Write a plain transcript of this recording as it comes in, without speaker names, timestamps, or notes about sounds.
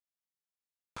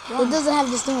It doesn't have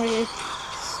this thing right here.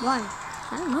 Why?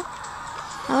 I don't know.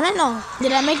 How would I know?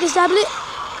 Did I make this tablet?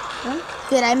 Huh?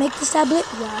 Did I make this tablet?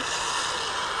 Yeah.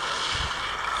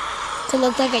 To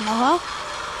look like I know how?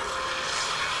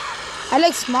 I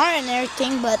look smart and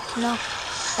everything, but no.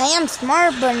 I am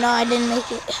smart, but no, I didn't make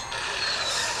it.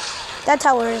 That's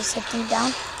how we're sitting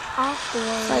down.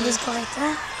 Awkward. So I just go like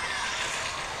that.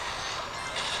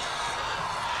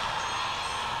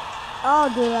 I'll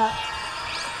do that.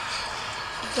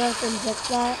 Just inject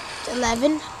that.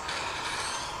 11.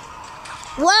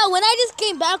 Wow, when I just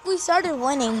came back, we started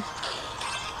winning.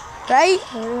 Right?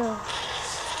 Yeah.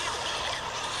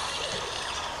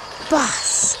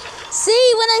 Boss.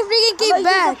 See, when I freaking came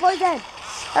back.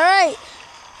 Alright.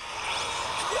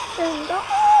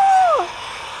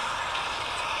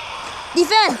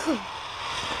 Defend.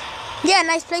 Yeah,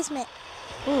 nice placement.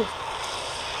 Ooh.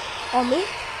 On me?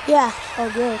 Yeah. Oh,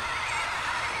 good.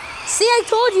 See, I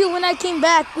told you when I came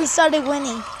back, we started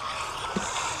winning.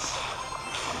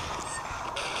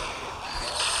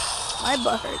 My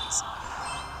butt hurts.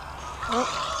 Oh,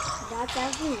 that's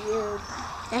actually weird.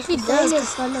 Actually It's does. in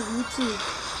front of YouTube.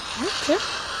 I don't care.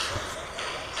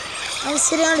 I'm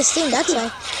sitting on this thing, that's why.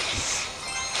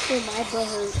 Dude, my butt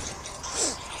hurts.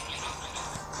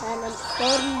 And I'm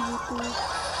sorry, YouTube.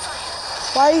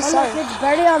 Why are you Oh, sorry? look, it's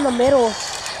barely on the middle.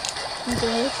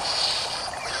 Okay.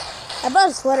 I brought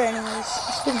a sweater anyways.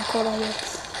 It's freaking cold out here.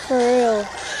 For real.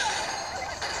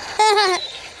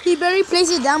 He barely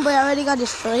placed it down, but it already got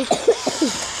destroyed.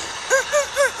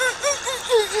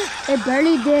 It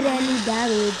barely did any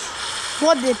damage.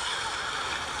 What did?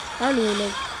 I don't even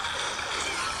know.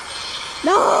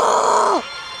 No!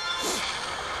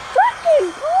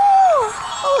 Freaking cool!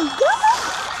 Oh,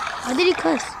 God! Why did he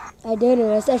cuss? I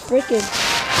didn't. I said freaking.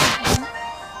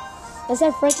 I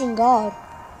said freaking God.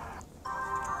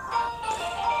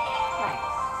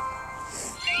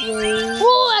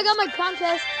 Oh, I got my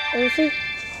contest. Let me see.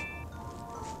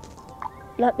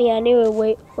 Not me. I knew it.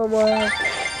 Wait for more.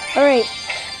 Alright.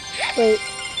 Wait.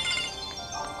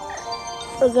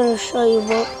 We're gonna show you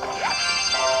what.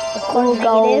 Cool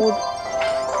gold.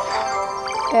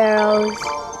 Arrows.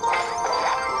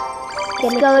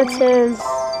 Skeletons.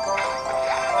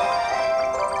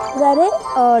 Is that it?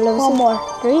 Oh, let me see. One more.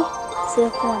 3, 6, 1.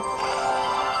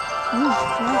 Nice.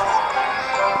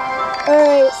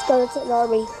 Alright, skeleton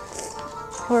army.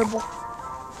 Horrible.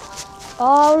 Oh, I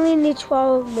only need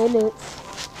 12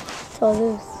 minutes till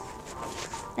this.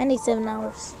 I need 7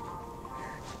 hours.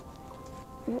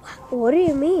 What do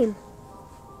you mean?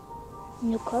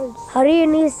 New cards. How do you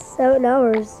need 7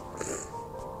 hours?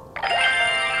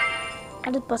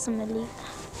 I just bust some elite.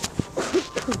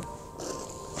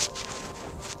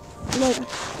 Look,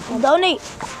 Donate.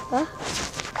 huh?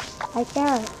 I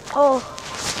can't. Oh,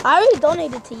 I already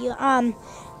donated to you.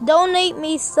 Donate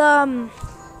me some.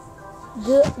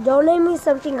 Donate me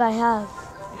something I have.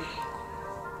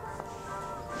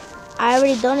 I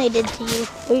already donated to you.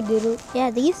 No, you didn't.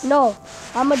 Yeah, these? No,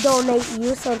 I'm gonna donate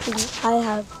you something I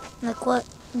have. Like what?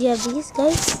 Do you have these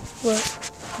guys?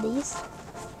 What? These?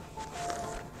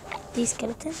 These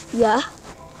skeletons? Yeah.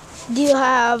 Do you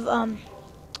have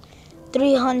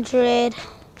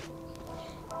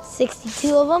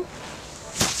 362 of them?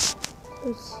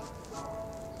 Let's see.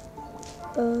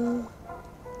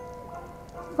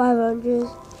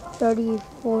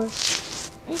 534.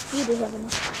 You do have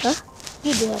enough. Huh?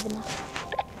 You do have enough.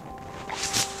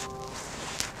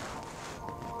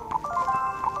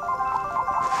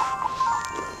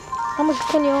 How much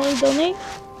can you only donate?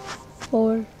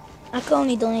 4. I can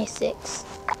only donate 6.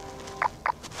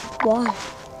 Why?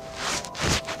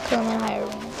 Because I'm in higher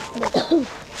rank.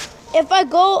 If I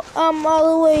go all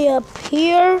the way up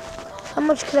here, how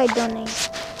much could I donate?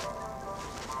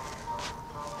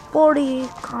 40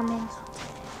 comments.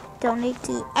 Donate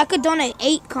to. I could donate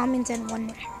 8 comments and 1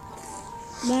 rare.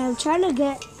 Man, I'm trying to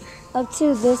get up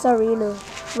to this arena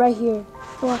right here.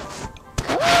 What?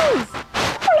 Guys,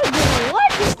 what a good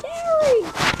legendary!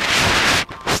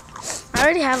 I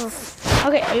already have a.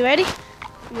 Okay, are you ready?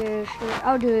 Yeah, sure.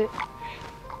 I'll do it.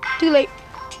 Too late.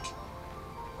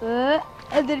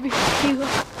 And then before you go.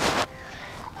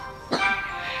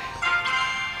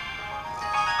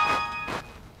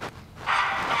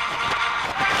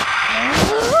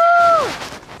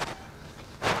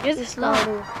 Yours is slow.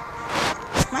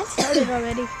 Mine started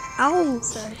already. Ow.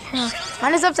 Sorry.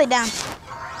 Mine is upside down.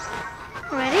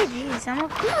 Ready? Jeez, I'm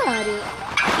okay at it.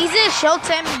 He said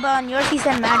Showtime, but on yours he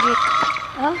said magic.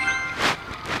 Huh?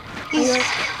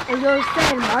 Yours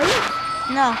said Mario?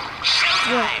 No.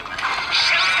 Yeah.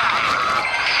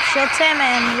 Showtime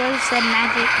and yours said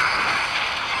magic.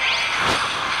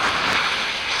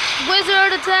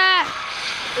 Wizard attack!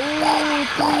 Ooh,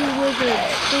 3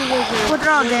 wizards. 2 wizards. But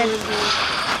they're all dead.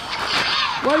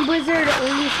 One wizard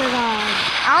only survived.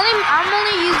 I'm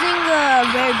only using the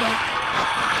rare deck.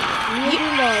 I'm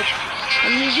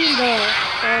using the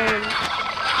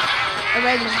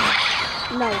regular one.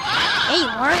 no. Hey,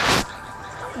 you are?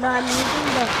 No, I'm using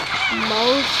the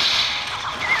most,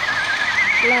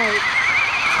 like...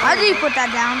 Why did you put that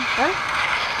down? Huh?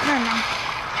 No.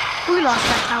 We lost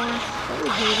that tower. We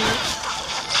did it.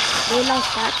 They lost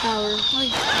that tower. Oh,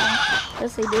 you didn't.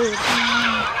 Yes, they did.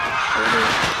 They did.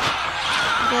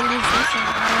 At least this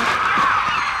one, right?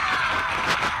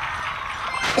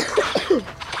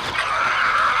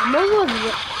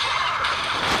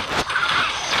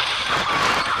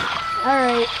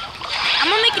 Alright. I'm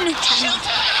gonna make a new channel.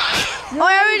 Oh,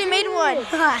 I already made one.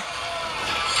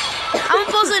 I'm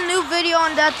gonna post a new video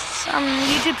on that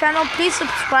YouTube channel. Please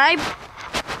subscribe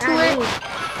to it.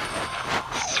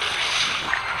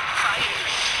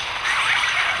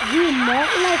 You met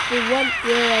like 1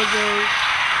 year ago.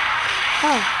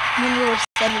 Oh, when you were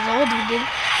 7 years old, you did.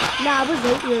 Nah, I was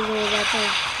 8 years old that time.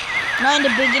 No, in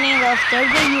the beginning of 3rd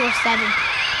grade, you were 7.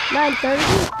 Not in 30?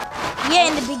 Yeah,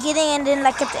 in the beginning, and then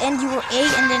like at the end, you were 8,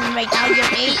 and then right now you're 8.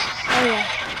 Oh yeah.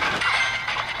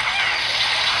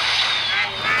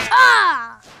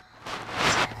 Ah!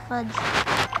 Fudge.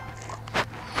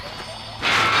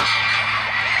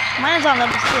 Mine is on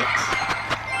level 6.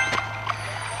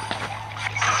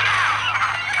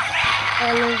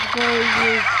 And let's go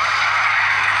use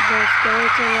the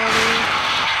skeleton rider.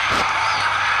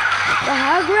 The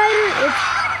hog rider is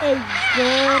a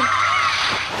good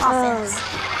Offense.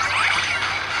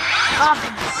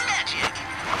 Offense.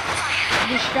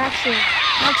 distraction.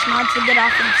 No, it's not. It's a good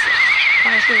offense.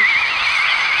 Honestly.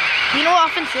 Do you know what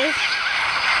offense is?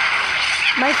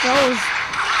 My toes.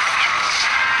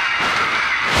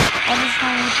 I just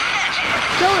want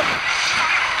Kill it.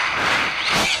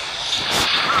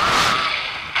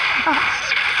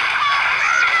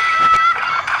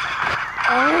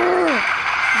 Oh,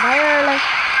 barely.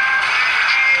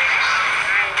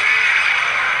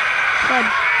 Good.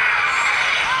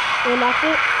 You knocked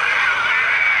it?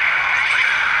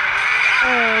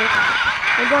 Alright.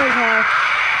 I'm going hard.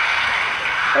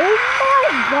 Oh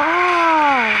my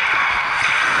god!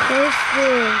 This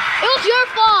is... It was your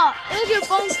fault. It was your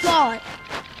phone's fault.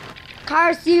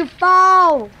 Cars, you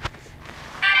fall!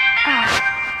 Ah.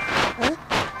 Huh?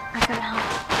 I gotta help.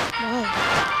 No.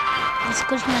 I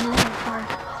squished my little car.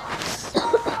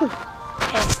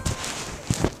 Okay.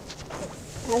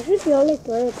 I should be only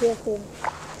playing a PS4.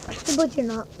 But you're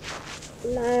not.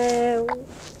 No.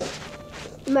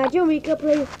 Imagine we could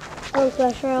play on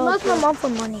Clash Royale. I'm asking my mom for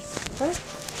money. Huh?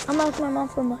 I'm asking my mom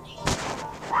for money.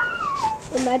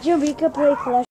 Imagine we could play Clash